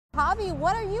Bobby,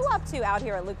 what are you up to out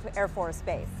here at Luke Air Force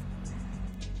Base?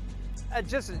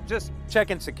 Just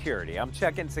checking security. I'm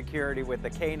checking security with the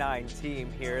K-9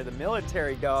 team here, the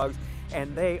military dogs,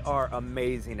 and they are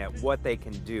amazing at what they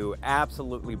can do.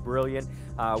 Absolutely brilliant.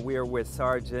 We are with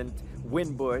Sergeant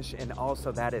Winbush, and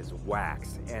also that is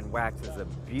Wax. And Wax is a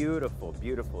beautiful,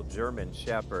 beautiful German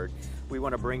Shepherd. We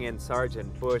want to bring in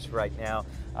Sergeant Bush right now.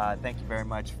 Thank you very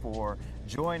much for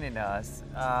joining us.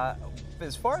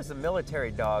 As far as the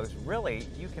military dogs, really,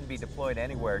 you can be deployed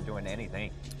anywhere doing anything.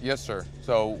 Yes, sir.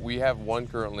 So we have one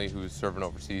currently who's serving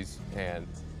overseas, and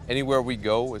anywhere we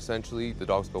go, essentially, the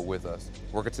dogs go with us.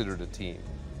 We're considered a team.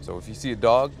 So if you see a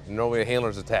dog, normally a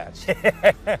handler's attached.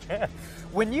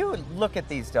 When you look at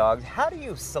these dogs, how do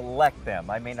you select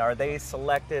them? I mean, are they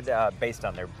selected based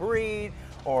on their breed,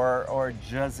 or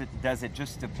does it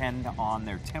just depend on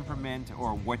their temperament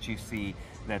or what you see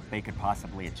that they could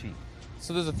possibly achieve?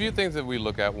 So there's a few things that we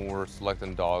look at when we're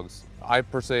selecting dogs. I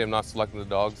per se am not selecting the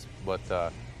dogs, but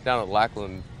down at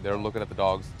Lackland, they're looking at the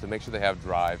dogs to make sure they have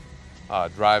drive.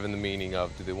 Drive in the meaning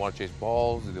of, do they want to chase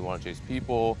balls? Do they want to chase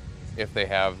people? If they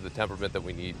have the temperament that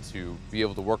we need to be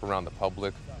able to work around the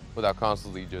public without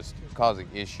constantly just causing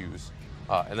issues.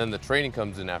 And then the training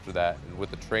comes in after that. And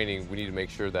with the training, we need to make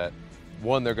sure that,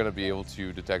 one, they're going to be able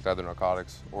to detect either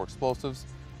narcotics or explosives.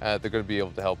 They're going to be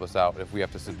able to help us out if we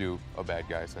have to subdue a bad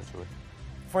guy, essentially.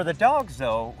 For the dogs,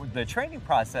 though, the training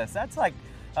process, that's like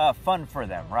fun for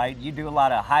them, right? You do a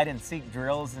lot of hide and seek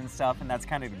drills and stuff, and that's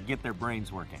kind of to get their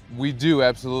brains working. We do,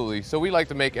 absolutely. So we like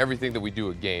to make everything that we do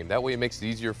a game. That way it makes it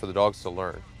easier for the dogs to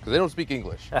learn, because they don't speak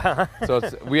English. So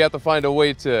we have to find a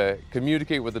way to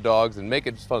communicate with the dogs and make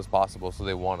it as fun as possible so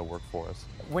they want to work for us.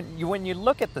 When you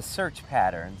look at the search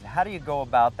patterns, how do you go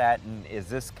about that, and is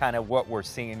this kind of what we're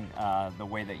seeing the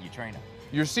way that you train them?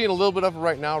 You're seeing a little bit of it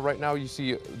right now. Right now you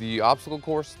see the obstacle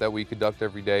course that we conduct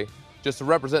every day, just to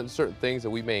represent certain things that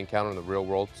we may encounter in the real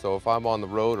world. So if I'm on the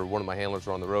road or one of my handlers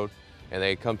are on the road and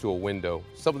they come to a window,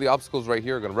 some of the obstacles right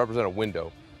here are going to represent a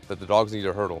window that the dogs need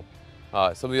to hurdle.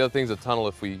 Some of the other things, a tunnel,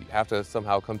 if we have to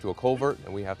somehow come to a culvert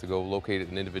and we have to go locate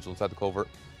an individual inside the culvert.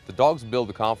 The dogs build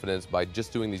the confidence by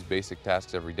just doing these basic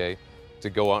tasks every day to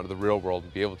go out into the real world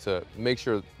and be able to make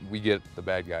sure we get the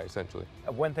bad guy, essentially.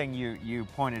 One thing you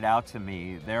pointed out to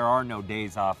me, there are no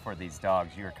days off for these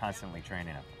dogs. You're constantly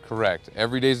training them. Correct.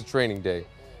 Every day is a training day.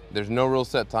 There's no real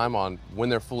set time on when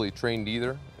they're fully trained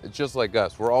either. It's just like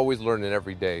us. We're always learning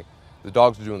every day. The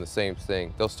dogs are doing the same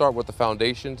thing. They'll start with the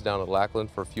foundations down at Lackland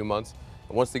for a few months,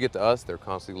 and once they get to us, they're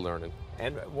constantly learning.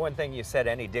 And one thing you said,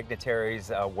 any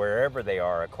dignitaries, wherever they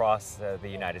are across the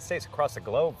United States, across the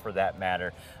globe for that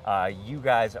matter, you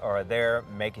guys are there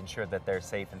making sure that they're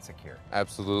safe and secure.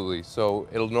 Absolutely. So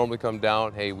it'll normally come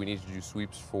down, hey, we need to do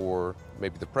sweeps for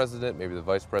maybe the president, maybe the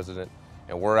vice president,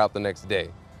 and we're out the next day.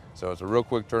 So it's a real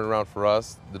quick turnaround for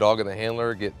us. The dog and the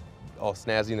handler get all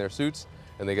snazzy in their suits,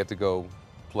 and they get to go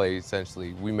play,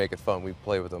 essentially. We make it fun. We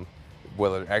play with them,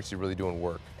 while they're actually really doing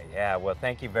work. Yeah, well,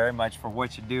 thank you very much for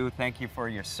what you do. Thank you for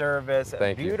your service.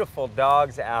 Thank you. Beautiful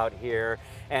dogs out here.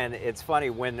 And it's funny,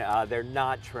 when they're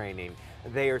not training,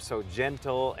 they are so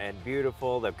gentle and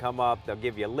beautiful. They'll come up, they'll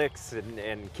give you licks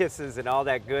and kisses and all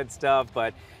that good stuff,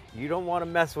 but you don't want to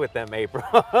mess with them, April,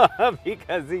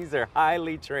 because these are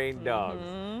highly trained dogs.